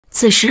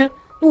此时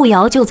慕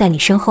瑶就在你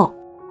身后。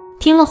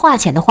听了华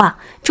浅的话，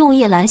仲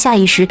夜兰下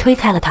意识推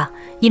开了他，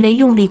因为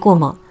用力过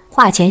猛，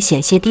华浅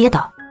险些跌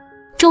倒。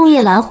仲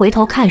夜兰回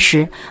头看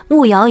时，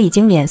慕瑶已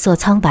经脸色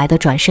苍白地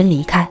转身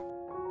离开。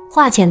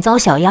华浅遭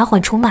小丫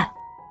鬟出卖。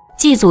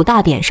祭祖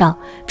大典上，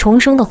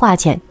重生的华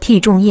浅替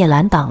仲夜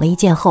兰挡了一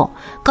剑后，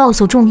告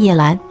诉仲夜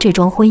兰这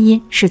桩婚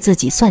姻是自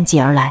己算计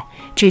而来，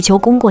只求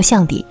功过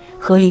相抵，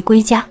和离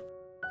归家。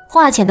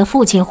华浅的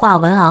父亲华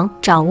文昂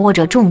掌握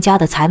着仲家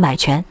的采买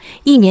权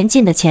，1年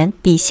进的钱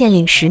比县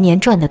令10年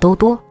赚的都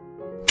多。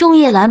仲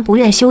夜兰不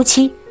愿休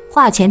妻，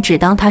华浅只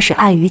当他是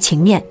碍于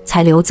情面，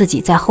才留自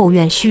己在后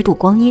院虚度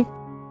光阴。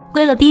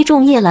为了逼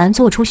仲夜兰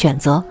做出选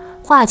择，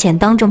华浅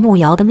当着慕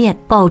瑶的面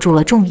抱住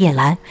了仲夜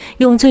兰，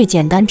用最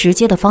简单直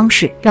接的方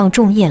式让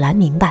仲夜兰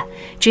明白，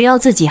只要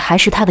自己还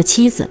是他的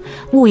妻子，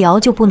慕瑶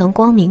就不能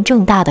光明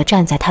正大地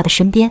站在他的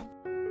身边。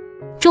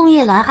仲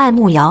夜兰爱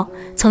慕瑶，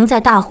曾在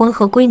大婚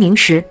和归宁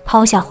时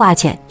抛下华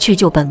浅去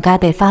救本该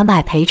被发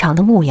卖赔偿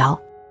的慕瑶。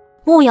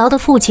慕瑶的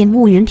父亲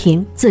慕云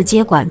平自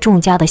接管仲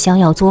家的香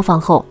药作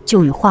坊后，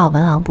就与华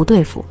文昂不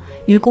对付，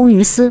于公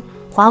于私，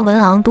华文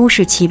昂都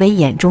视其为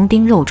眼中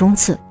钉肉中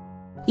刺。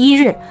一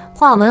日，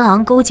华文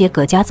昂勾结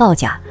葛家造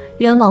假，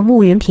冤枉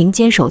慕云平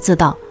监守自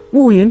盗，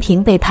慕云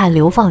平被判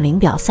流放领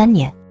表3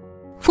年。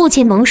父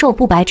亲蒙受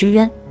不白之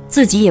冤，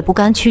自己也不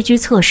甘屈居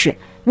侧室，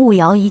慕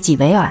瑶以己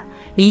为饵，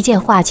离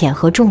间华浅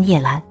和仲夜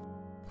兰。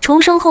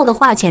重生后的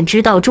华浅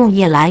知道仲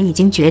夜兰已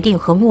经决定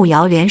和慕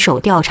瑶联手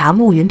调查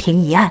慕云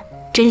平一案，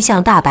真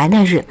相大白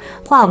那日，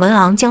华文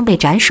昂将被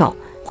斩首，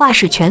华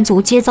氏全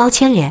族皆遭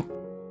牵连。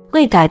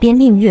为改变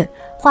命运，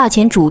华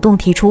浅主动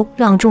提出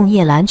让仲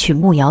夜兰娶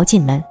慕瑶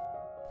进门。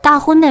大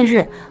婚那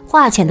日，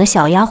华浅的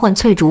小丫鬟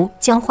翠竹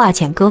将华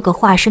浅哥哥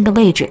华深的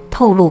位置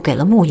透露给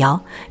了慕瑶，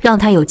让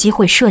他有机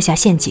会设下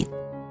陷阱。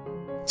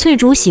翠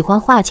竹喜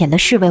欢华浅的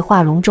侍卫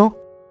华戎舟。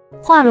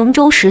华戎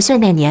舟10岁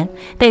那年，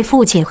被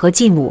父亲和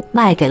继母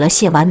卖给了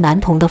亵玩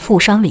男童的富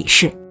商李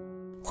氏。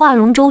华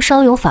戎舟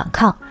稍有反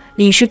抗，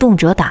李氏动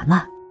辄打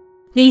骂。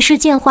李氏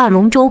见华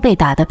戎舟被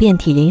打得遍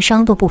体鳞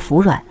伤都不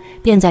服软，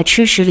便在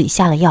吃食里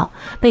下了药，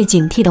被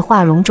警惕的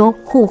华戎舟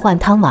互换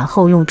汤碗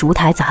后用烛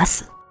台砸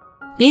死。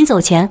临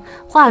走前，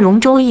华戎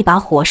舟一把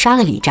火杀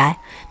了李宅，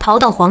逃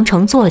到皇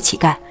城做了乞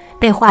丐，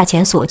被华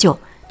浅所救，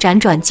辗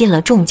转进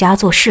了仲家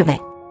做侍卫。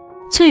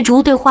翠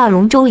竹对华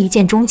戎舟一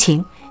见钟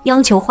情，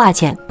央求华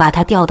浅把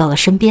他调到了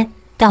身边，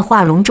但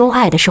华戎舟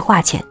爱的是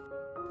华浅。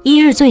一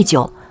日醉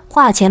酒，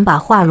华浅把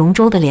华戎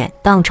舟的脸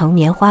当成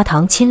棉花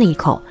糖亲了一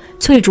口，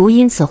翠竹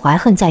因此怀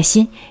恨在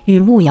心，与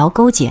慕瑶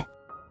勾结。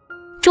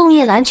仲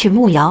夜兰娶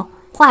慕瑶，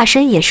华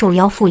深也受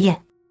邀赴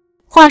宴。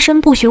华深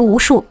不学无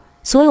术，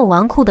所有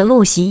纨绔的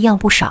陋习一样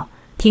不少，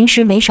平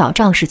时没少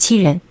仗势欺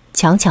人，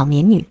强抢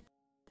民女。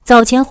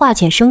早前华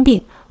浅生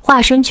病，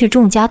华深去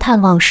仲家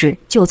探望时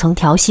就曾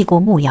调戏过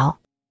慕瑶。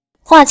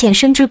华浅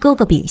深知哥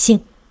哥秉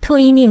性，特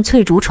意命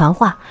翠竹传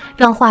话，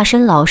让华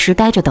深老实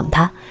待着等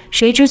他。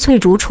谁知翠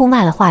竹出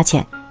卖了华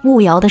浅，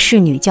慕瑶的侍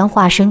女将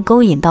华深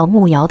勾引到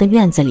慕瑶的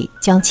院子里，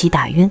将其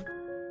打晕。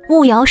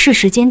慕瑶适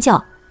时尖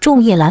叫，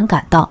仲夜兰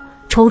赶到，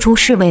抽出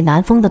侍卫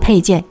南风的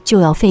佩剑，就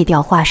要废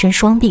掉华深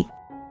双臂。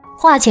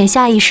华浅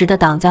下意识地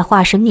挡在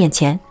华深面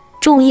前，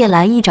仲夜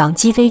兰一掌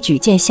击飞举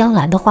剑相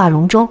拦的华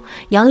戎舟，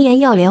扬言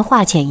要连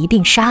华浅一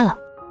并杀了。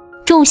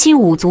仲溪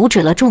午阻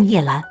止了仲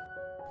夜兰。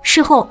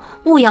事后，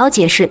慕瑶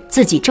解释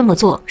自己这么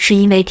做是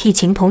因为替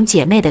情同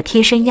姐妹的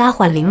贴身丫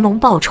鬟玲珑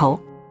报仇。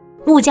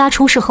慕家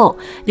出事后，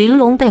玲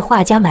珑被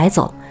华家买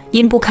走，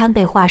因不堪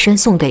被华深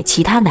送给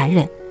其他男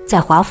人，在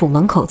华府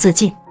门口自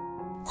尽。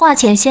华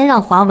浅先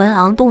让华文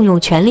昂动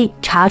用权力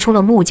查出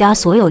了慕家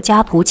所有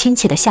家仆亲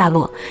戚的下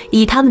落，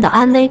以他们的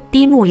安危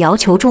逼慕瑶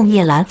求仲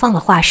夜兰放了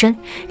华深，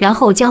然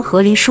后将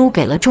和离书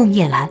给了仲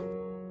夜兰。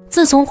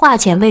自从华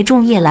浅为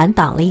仲夜兰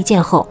挡了一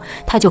剑后，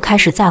他就开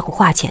始在乎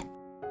华浅。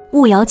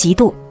慕瑶嫉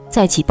妒，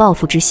再起报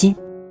复之心。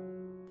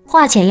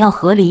华浅要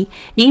和离，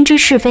明知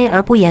是非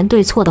而不言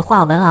对错的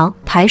华文昂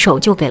抬手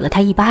就给了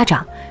他一巴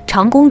掌。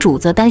长公主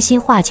则担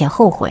心华浅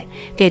后悔，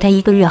给他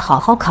1个月好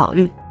好考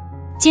虑。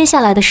接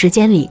下来的时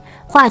间里，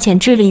华浅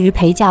致力于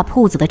陪嫁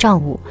铺子的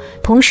账务，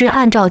同时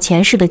按照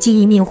前世的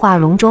记忆命华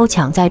戎舟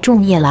抢在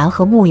仲夜兰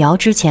和慕瑶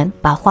之前，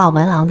把华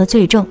文昂的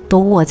罪证都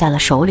握在了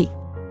手里。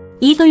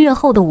1个月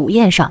后的午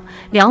宴上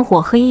，2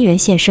伙黑衣人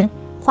现身，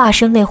华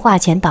深为华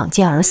浅挡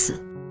剑而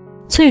死。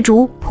翠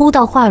竹扑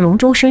到华戎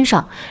舟身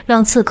上，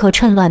让刺客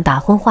趁乱打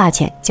昏华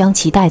浅，将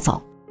其带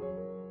走。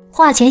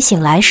华浅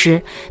醒来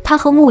时，他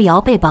和慕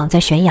瑶被绑在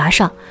悬崖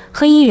上，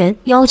黑衣人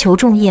要求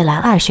仲夜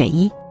兰2选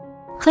1。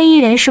黑衣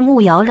人是慕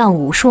瑶让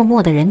武硕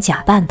墨的人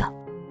假扮的，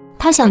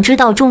他想知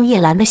道仲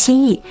夜兰的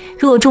心意，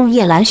若仲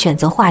夜兰选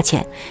择华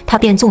浅，他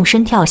便纵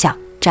身跳下，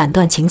斩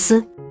断情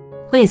丝。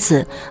为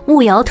此，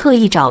慕瑶特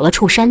意找了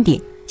处山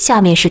顶，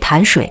下面是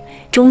潭水，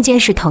中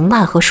间是藤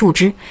蔓和树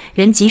枝，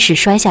人即使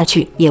摔下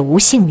去也无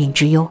性命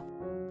之忧。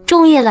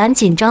仲夜兰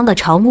紧张地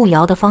朝慕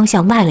瑶的方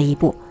向迈了一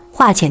步，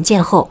华浅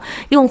见后，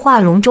用华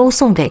戎舟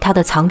送给他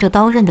的藏着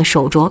刀刃的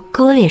手镯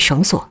割裂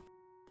绳索。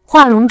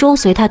华戎舟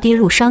随他跌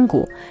入山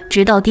谷，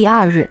直到第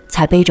2日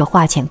才背着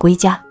华浅归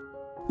家。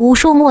武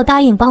硕墨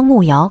答应帮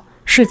慕瑶，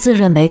是自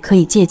认为可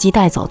以借机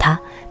带走他，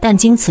但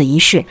经此一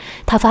事，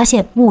他发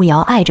现慕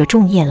瑶爱着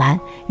仲夜兰，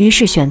于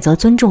是选择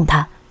尊重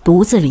他，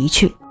独自离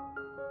去。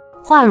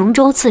华戎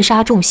舟刺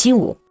杀仲溪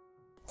午，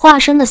华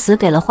深的死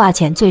给了华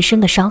浅最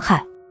深的伤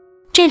害。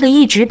这个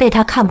一直被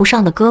他看不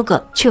上的哥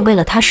哥，却为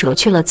了他舍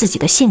去了自己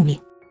的性命。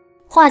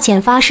华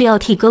浅发誓要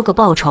替哥哥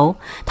报仇，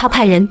他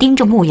派人盯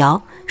着慕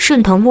瑶，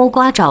顺藤摸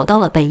瓜找到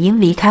了本应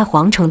离开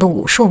皇城的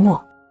武硕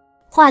墨。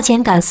华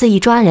浅敢肆意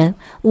抓人，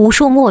武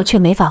硕墨却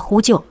没法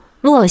呼救，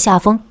落了下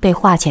风，被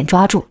华浅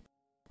抓住。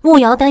慕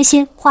瑶担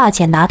心华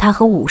浅拿他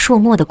和武硕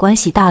墨的关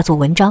系大做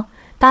文章，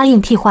答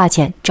应替华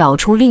浅找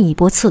出另一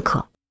波刺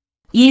客。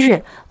一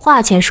日，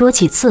华浅说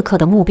起刺客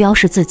的目标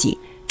是自己，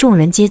众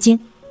人皆惊，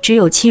只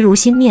有戚如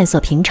心面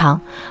色平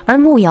常，而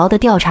慕瑶的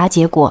调查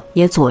结果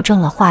也佐证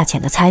了华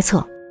浅的猜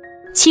测。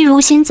戚如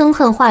心憎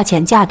恨华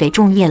浅嫁给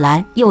仲夜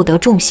兰，又得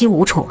仲溪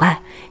午宠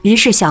爱，于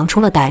是想出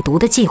了歹毒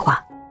的计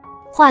划。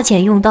华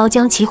浅用刀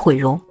将其毁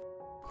容。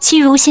戚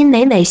如心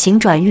每每行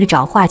转欲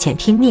找华浅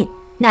拼命，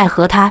奈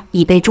何他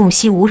已被仲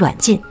溪午软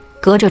禁，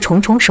隔着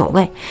重重守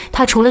卫，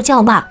他除了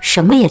叫骂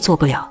什么也做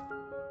不了。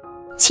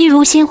戚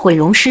如心毁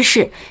容失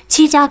势，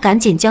戚家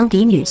赶紧将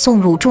嫡女送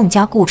入仲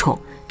家顾宠，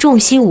仲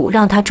溪午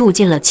让她住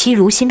进了戚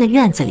如心的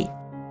院子里。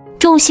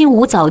仲溪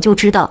午早就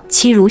知道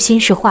戚如心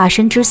是华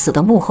深之死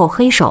的幕后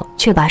黑手，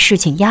却把事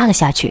情压了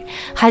下去，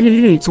还屡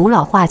屡阻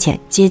扰华浅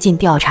接近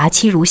调查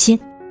戚如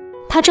心。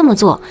他这么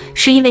做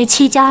是因为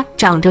戚家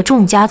掌着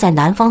仲家在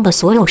南方的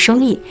所有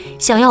生意，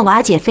想要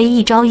瓦解非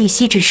一朝一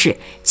夕之事，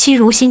戚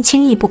如心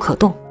轻易不可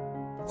动。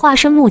华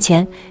深墓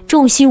前，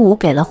仲溪午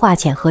给了华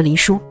浅和离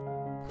书，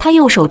他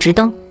右手执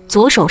灯，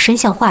左手伸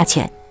向华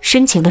浅，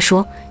深情地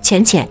说：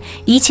浅浅，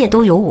一切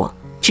都有我，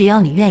只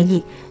要你愿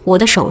意，我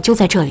的手就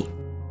在这里。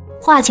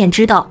华浅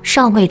知道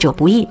上位者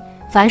不易，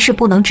凡事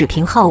不能只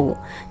凭好恶，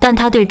但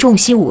他对仲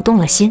溪午动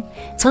了心，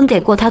曾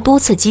给过他多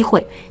次机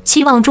会，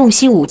期望仲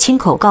溪午亲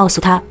口告诉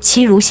他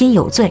戚如心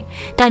有罪，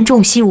但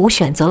仲溪午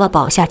选择了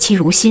保下戚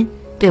如心，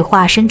对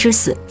华深之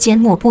死缄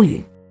默不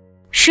语。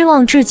失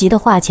望至极的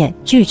华浅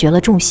拒绝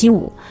了仲溪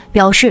午，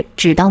表示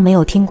只当没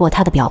有听过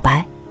他的表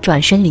白，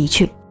转身离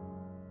去。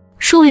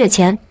数月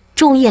前，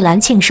仲夜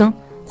兰庆生，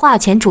华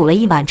浅煮了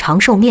一碗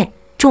长寿面，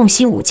仲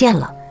溪午见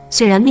了，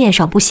虽然面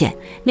上不显，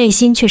内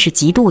心却是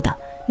嫉妒的。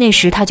那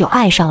时他就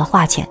爱上了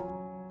华浅。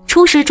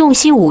初时仲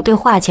溪午对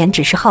华浅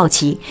只是好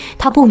奇，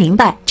他不明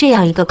白这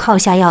样一个靠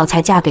下药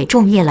才嫁给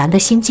仲夜兰的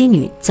心机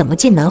女，怎么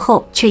进门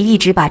后却一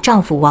直把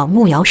丈夫往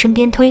慕瑶身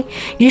边推，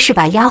于是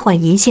把丫鬟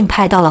银杏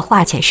派到了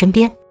华浅身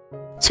边。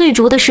翠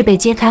竹的事被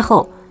揭开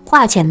后，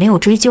华浅没有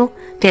追究，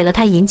给了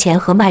他银钱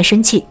和卖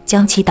身契，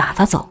将其打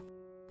发走。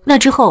那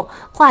之后，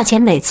华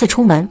浅每次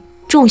出门，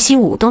仲溪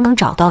午都能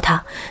找到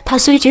他，他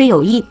虽觉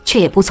有意，却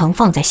也不曾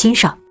放在心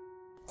上。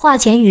华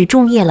浅与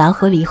仲夜兰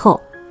和离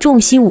后，仲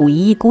溪午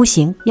一意孤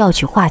行要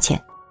娶华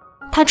浅。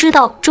他知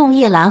道仲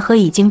夜兰和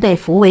已经被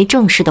扶为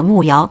正室的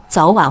慕瑶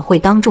早晚会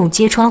当众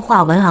揭穿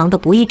华文昂的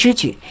不义之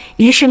举，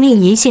于是命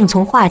银杏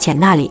从华浅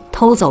那里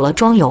偷走了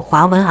装有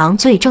华文昂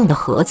罪证的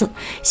盒子，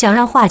想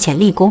让华浅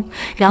立功，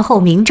然后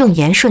名正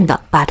言顺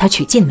地把他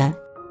娶进门。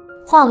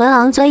华文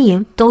昂钻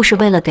营都是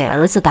为了给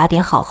儿子打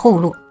点好后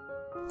路。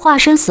华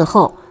深死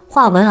后，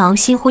华文昂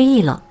心灰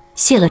意冷，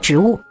卸了职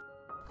务。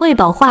为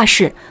保华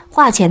氏，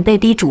华浅被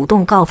逼主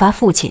动告发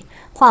父亲，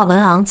华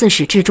文昂自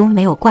始至终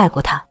没有怪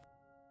过他。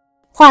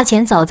华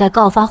浅早在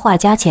告发华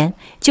家前，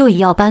就以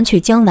要搬去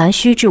江南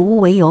虚置屋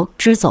为由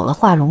支走了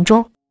华戎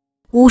舟。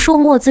武硕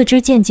墨自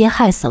知间接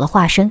害死了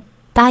华深，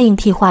答应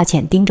替华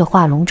浅盯着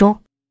华戎舟。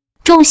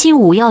仲溪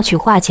午要娶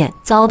华浅，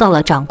遭到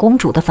了长公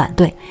主的反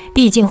对，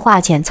毕竟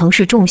华浅曾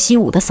是仲溪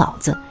午的嫂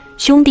子，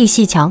兄弟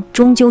阋墙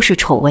终究是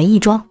丑闻一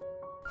桩。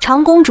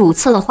长公主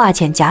赐了华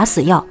浅假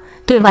死药，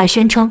对外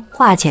宣称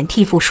华浅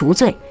替父赎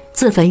罪，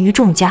自焚于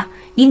仲家，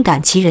因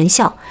感其仁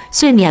孝，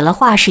遂免了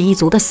华氏一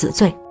族的死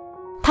罪。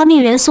他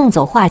命人送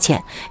走华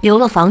浅，留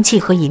了房契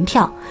和银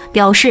票，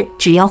表示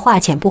只要华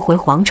浅不回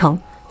皇城，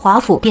华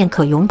府便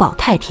可永保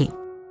太平。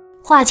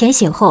华浅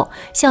醒后，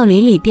向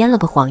邻里编了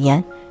个谎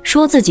言，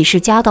说自己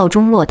是家道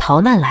中落逃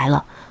难来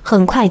了，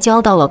很快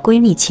交到了闺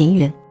蜜秦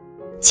云。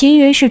秦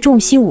云是仲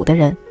溪午的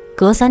人，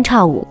隔三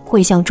差五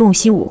会向仲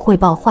溪午汇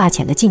报华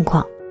浅的近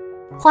况。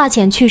华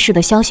浅去世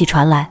的消息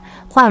传来，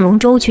华戎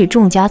舟去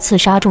仲家刺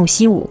杀仲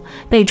溪午，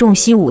被仲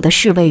溪午的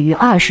侍卫于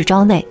20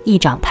招内一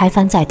掌拍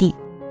翻在地。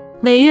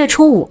每月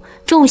初五，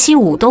仲溪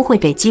午都会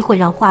给机会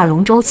让华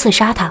戎舟刺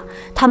杀他，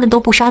他们都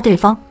不杀对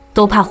方，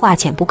都怕华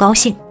浅不高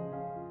兴。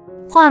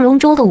华戎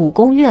舟的武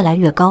功越来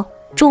越高，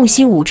仲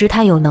溪午知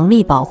他有能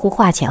力保护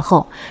华浅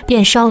后，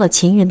便烧了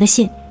秦云的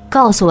信，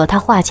告诉了他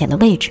华浅的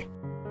位置。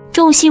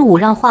仲溪午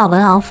让华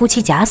文昂夫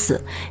妻假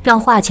死，让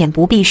华浅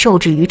不必受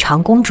制于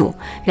长公主，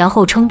然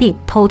后称病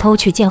偷偷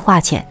去见华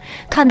浅，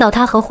看到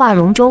他和华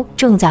戎舟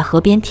正在河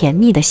边甜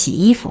蜜的洗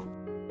衣服。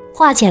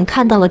华浅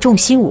看到了仲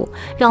溪午，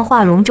让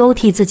华戎舟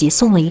替自己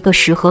送了一个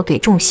食盒给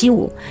仲溪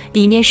午，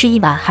里面是一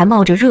碗还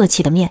冒着热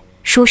气的面，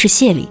说是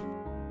谢礼。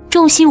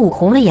仲溪午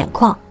红了眼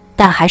眶，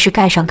但还是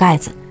盖上盖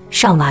子，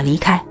上马离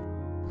开。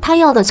他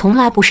要的从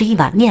来不是一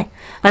碗面，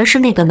而是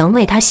那个能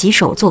为他洗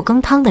手做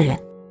羹汤的人。